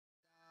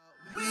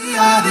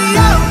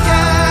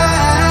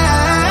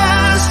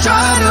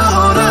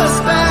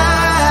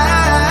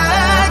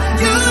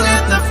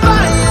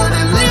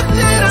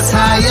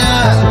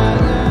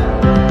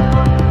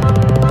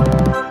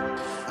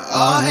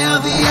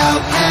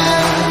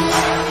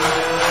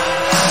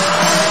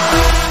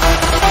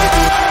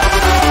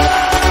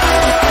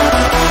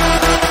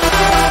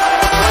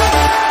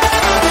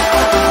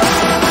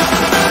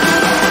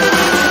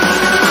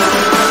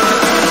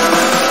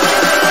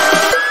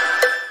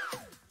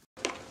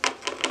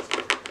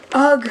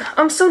Ugh,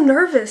 I'm so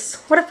nervous.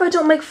 What if I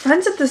don't make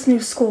friends at this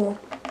new school?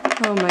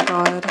 Oh my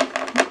god.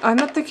 I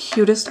met the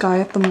cutest guy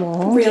at the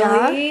mall.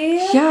 Really?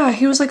 Yeah,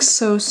 he was like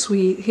so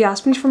sweet. He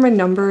asked me for my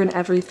number and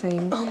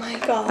everything. Oh my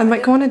god. I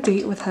might go on a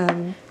date with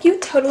him. You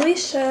totally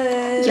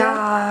should.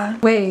 Yeah.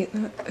 Wait,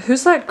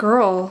 who's that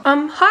girl?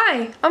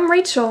 Hi, I'm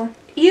Rachel.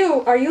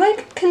 Ew, are you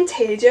like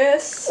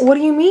contagious? What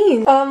do you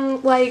mean?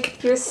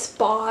 Like your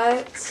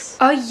spots?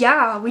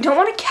 Yeah, we don't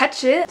want to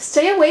catch it.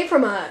 Stay away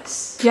from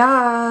us.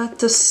 Yeah,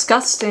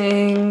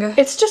 disgusting.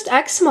 It's just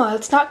eczema,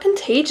 it's not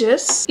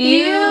contagious.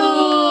 Ew!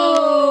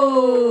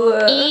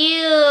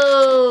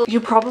 Ew! You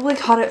probably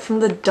caught it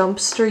from the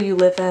dumpster you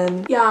live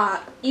in.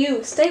 Yeah,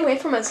 you stay away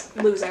from us,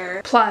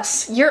 loser.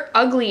 Plus, you're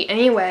ugly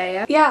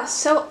anyway. Yeah,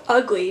 so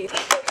ugly.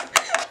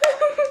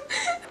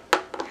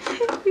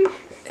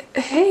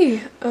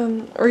 Hey,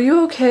 are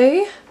you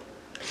okay?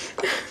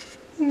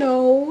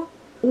 No.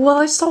 Well,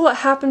 I saw what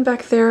happened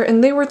back there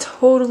and they were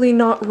totally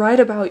not right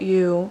about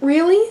you.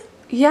 Really?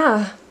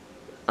 Yeah,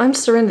 I'm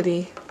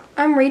Serenity.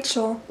 I'm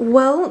Rachel.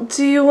 Well,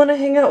 do you want to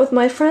hang out with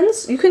my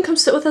friends? You can come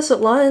sit with us at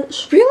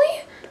lunch.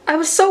 Really? I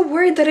was so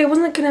worried that I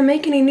wasn't gonna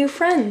make any new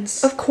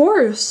friends. Of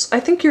course.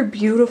 I think you're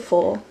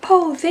beautiful.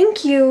 Oh,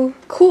 thank you.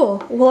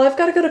 Cool. Well, I've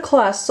got to go to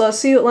class, so I'll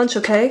see you at lunch,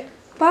 okay?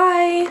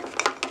 Bye.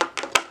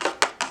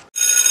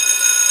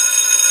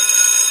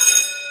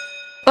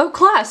 Oh,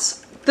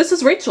 class! This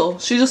is Rachel.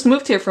 She just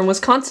moved here from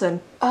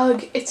Wisconsin.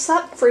 Ugh, it's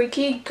that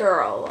freaky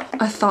girl.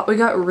 I thought we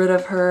got rid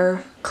of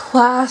her.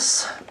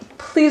 Class,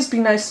 please be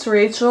nice to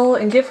Rachel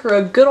and give her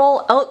a good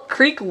ol' Elk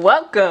Creek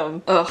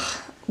welcome. Ugh.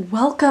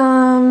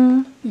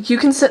 Welcome. You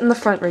can sit in the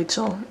front,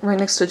 Rachel, right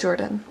next to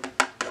Jordan.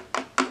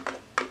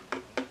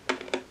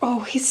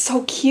 Oh, he's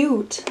so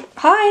cute.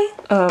 Hi.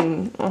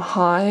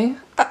 Hi.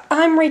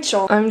 I'm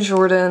Rachel. I'm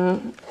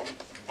Jordan.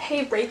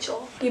 Hey,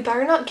 Rachel, you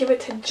better not give it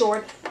to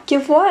Jordan.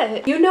 Give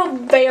what? You know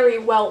very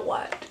well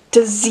what.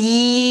 Disease.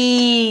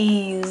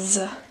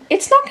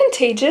 It's not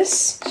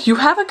contagious. You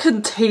have a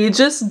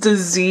contagious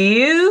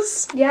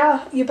disease?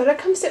 Yeah, you better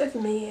come sit with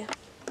me.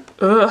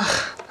 Ugh.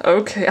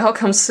 Okay, I'll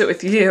come sit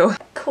with you.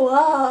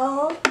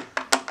 Cool.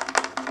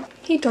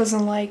 He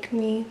doesn't like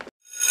me.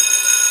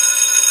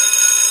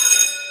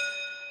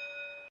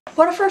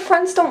 What if our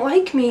friends don't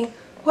like me?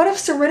 What if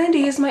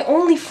Serenity is my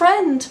only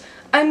friend?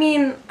 I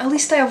mean, at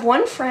least I have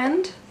one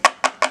friend.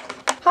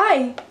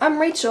 Hi,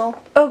 I'm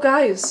Rachel. Oh,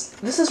 guys,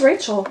 this is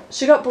Rachel.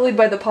 She got bullied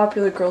by the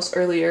popular girls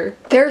earlier.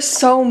 They're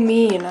so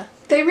mean.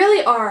 They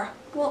really are.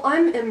 Well,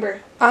 I'm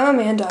Ember. I'm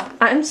Amanda.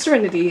 I'm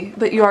Serenity,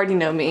 but you already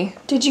know me.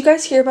 Did you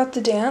guys hear about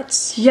the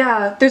dance?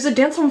 Yeah, there's a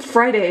dance on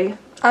Friday.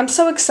 I'm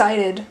so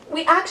excited.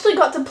 We actually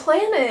got to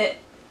plan it.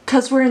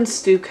 'Cause we're in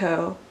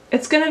Stuco.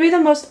 It's gonna be the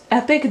most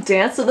epic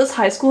dance that this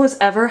high school has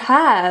ever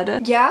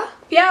had. Yeah?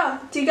 Yeah,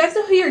 do you guys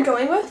know who you're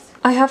going with?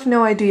 I have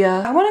no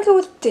idea. I want to go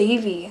with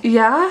Davy.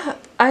 Yeah?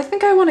 I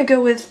think I want to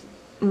go with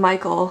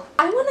Michael.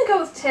 I want to go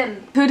with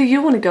Tim. Who do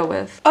you want to go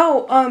with?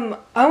 Oh,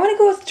 I want to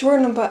go with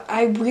Jordan, but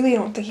I really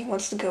don't think he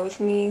wants to go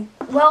with me.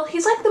 Well,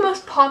 he's like the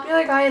most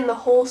popular guy in the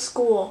whole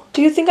school.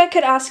 Do you think I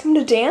could ask him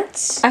to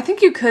dance? I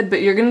think you could,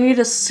 but you're gonna need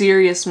a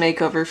serious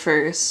makeover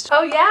first.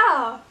 Oh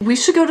yeah. We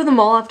should go to the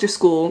mall after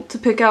school to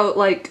pick out,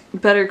 like,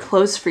 better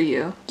clothes for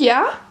you.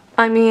 Yeah?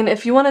 I mean,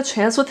 if you want a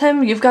chance with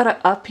him, you've gotta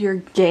up your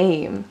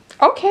game.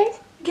 Okay.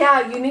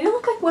 Yeah, you need to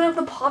look like one of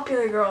the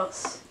popular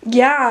girls.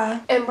 Yeah.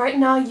 And right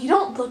now, you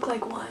don't look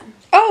like one.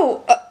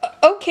 Oh,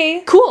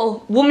 okay.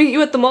 Cool! We'll meet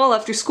you at the mall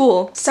after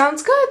school.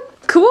 Sounds good.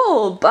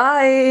 Cool!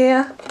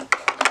 Bye!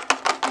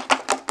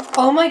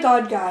 Oh my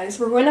god, guys,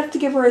 we're going to have to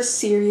give her a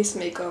serious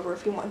makeover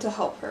if we want to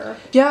help her.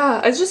 Yeah,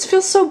 I just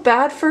feel so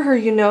bad for her,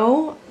 you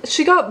know?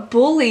 She got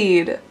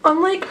bullied.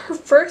 On like her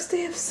first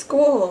day of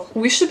school.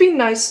 We should be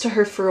nice to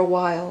her for a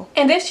while.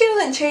 And if she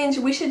doesn't change,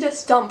 we should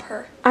just dump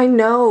her. I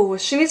know.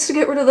 She needs to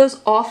get rid of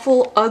those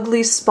awful,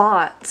 ugly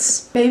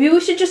spots. Maybe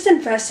we should just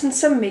invest in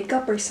some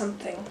makeup or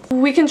something.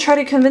 We can try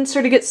to convince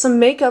her to get some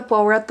makeup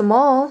while we're at the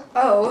mall.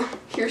 Oh,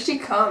 here she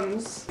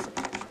comes.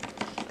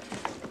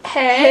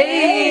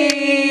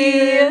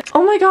 Hey!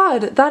 Oh my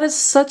god, that is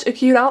such a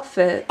cute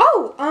outfit.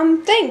 Oh,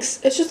 thanks.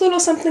 It's just a little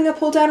something I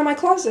pulled out of my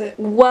closet.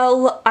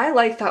 Well, I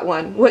like that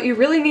one. What you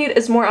really need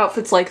is more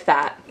outfits like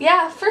that.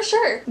 Yeah, for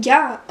sure.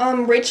 Yeah,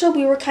 Rachel,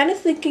 we were kind of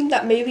thinking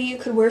that maybe you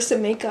could wear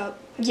some makeup.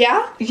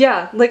 Yeah?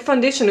 Yeah, like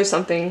foundation or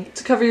something,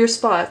 to cover your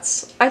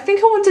spots. I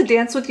think I want to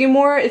dance with you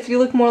more if you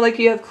look more like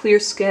you have clear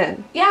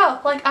skin. Yeah,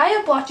 like I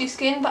have blotchy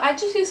skin, but I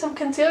just use some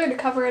concealer to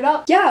cover it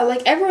up. Yeah,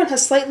 like everyone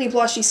has slightly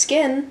blotchy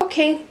skin.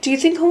 Okay, do you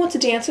think he'll want to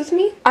dance with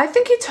me? I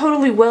think you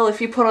totally will if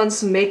you put on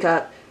some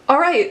makeup.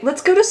 Alright,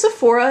 let's go to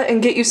Sephora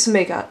and get you some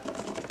makeup.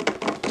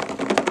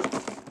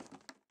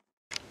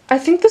 I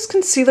think this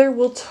concealer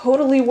will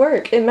totally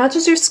work. It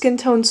matches your skin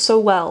tone so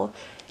well.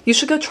 You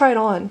should go try it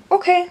on.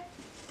 Okay.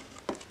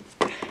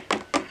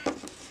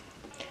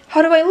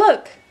 How do I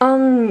look?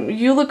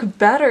 You look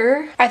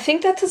better. I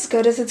think that's as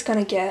good as it's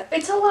gonna get.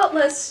 It's a lot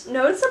less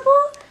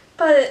noticeable,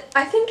 but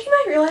I think you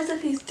might realize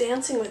if he's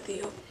dancing with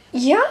you.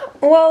 Yeah,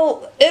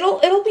 well,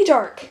 it'll be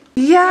dark.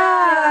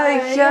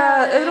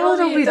 Yeah,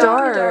 it'll be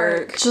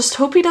dark. Just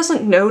hope he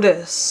doesn't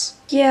notice.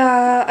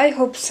 Yeah, I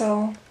hope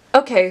so.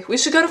 Okay, we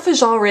should go to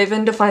Fajal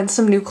Raven to find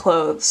some new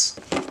clothes.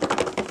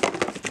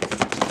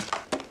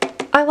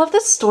 I love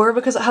this store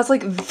because it has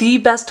like the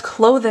best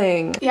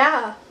clothing.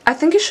 Yeah. I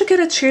think you should get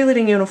a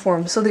cheerleading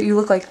uniform so that you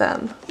look like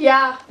them.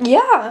 Yeah.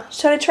 Yeah,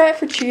 should I try it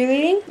for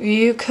cheerleading?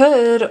 You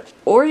could,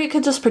 or you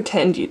could just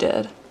pretend you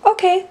did.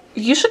 Okay.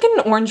 You should get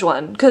an orange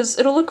one because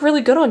it'll look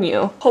really good on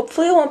you.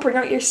 Hopefully it won't bring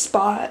out your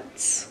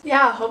spots.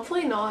 Yeah,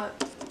 hopefully not.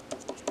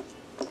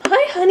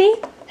 Hi, honey.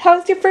 How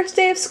was your first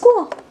day of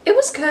school? It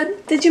was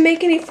good. Did you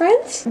make any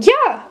friends?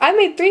 Yeah, I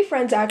made 3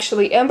 friends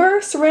actually. Ember,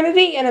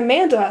 Serenity, and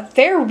Amanda.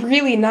 They're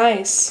really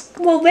nice.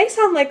 Well, they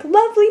sound like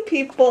lovely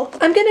people.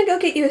 I'm gonna go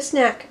get you a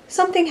snack.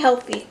 Something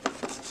healthy.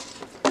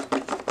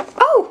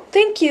 Oh,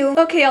 thank you.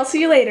 Okay, I'll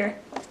see you later.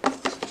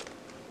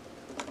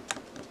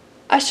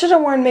 I should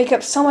have worn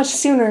makeup so much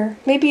sooner.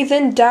 Maybe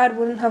then Dad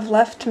wouldn't have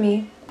left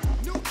me.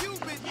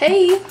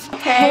 Hey.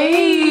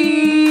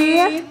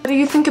 Hey! What do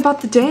you think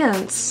about the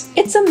dance?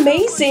 It's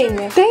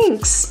amazing.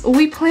 Thanks!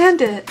 We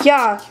planned it.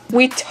 Yeah,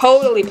 we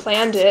totally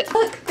planned it.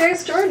 Look,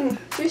 there's Jordan.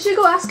 We should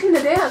go ask him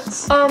to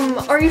dance.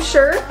 Are you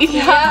sure?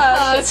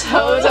 Yeah,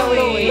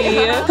 totally.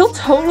 He'll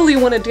totally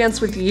want to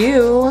dance with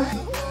you.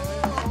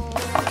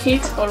 He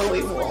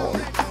totally won't.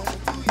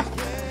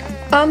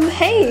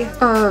 Hey.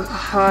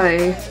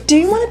 Hi. Do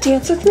you want to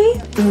dance with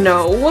me?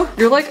 No,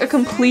 you're like a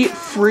complete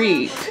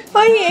freak.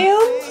 I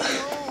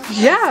am.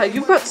 Yeah,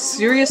 you've got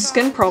serious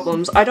skin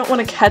problems. I don't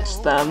want to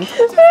catch them.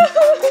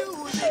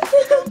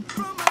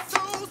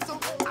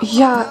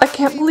 Yeah, I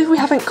can't believe we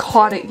haven't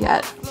caught it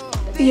yet.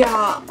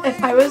 Yeah,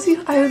 if I was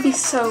you, I would be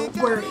so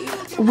worried.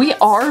 We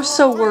are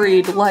so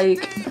worried,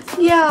 like...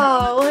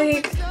 Yeah,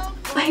 like,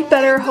 I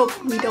better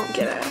hope we don't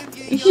get it.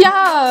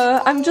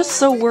 Yeah, I'm just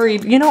so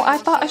worried. You know, I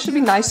thought I should be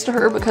nice to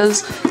her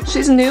because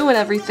she's new and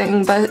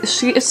everything, but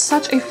she is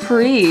such a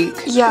freak.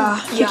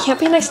 Yeah, you can't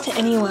be nice to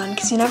anyone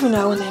because you never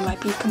know when they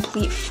might be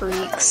complete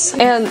freaks.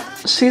 And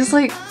she's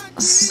like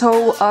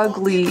so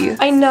ugly.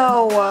 I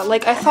know,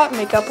 like I thought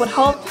makeup would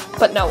help,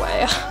 but no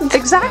way.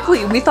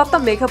 Exactly, we thought the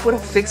makeup would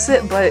fix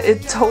it, but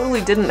it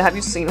totally didn't. Have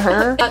you seen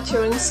her? That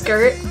chewing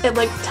skirt, it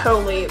like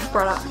totally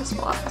brought out her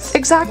spots.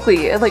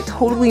 Exactly, it like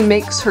totally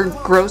makes her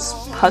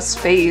gross pus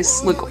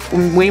face look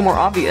way more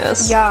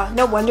obvious. Yeah,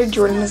 no wonder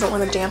Jordan doesn't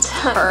want to dance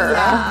with her.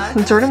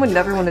 Yeah. Jordan would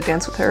never want to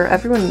dance with her.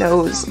 Everyone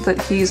knows that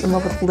he's in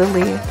love with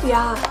Lily.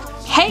 Yeah.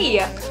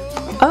 Hey!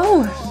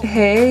 Oh,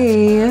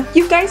 hey.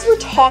 You guys were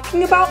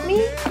talking about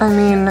me? I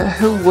mean,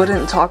 who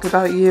wouldn't talk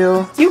about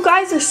you? You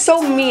guys are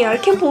so mean. I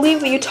can't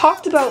believe that you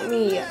talked about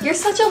me. You're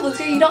such a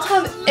loser, you don't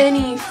have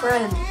any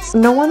friends.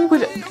 No one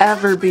would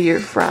ever be your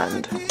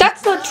friend.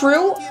 That's not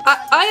true.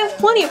 I have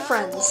plenty of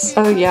friends.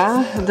 Oh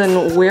yeah?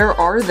 Then where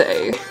are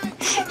they?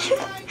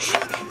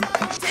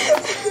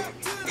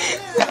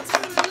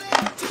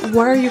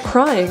 Why are you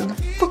crying?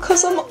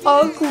 Because I'm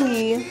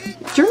ugly.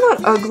 You're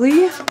not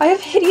ugly. I have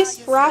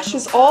hideous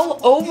rashes all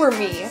over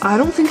me. I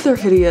don't think they're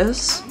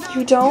hideous.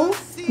 You don't?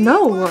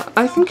 No,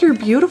 I think you're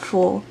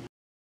beautiful.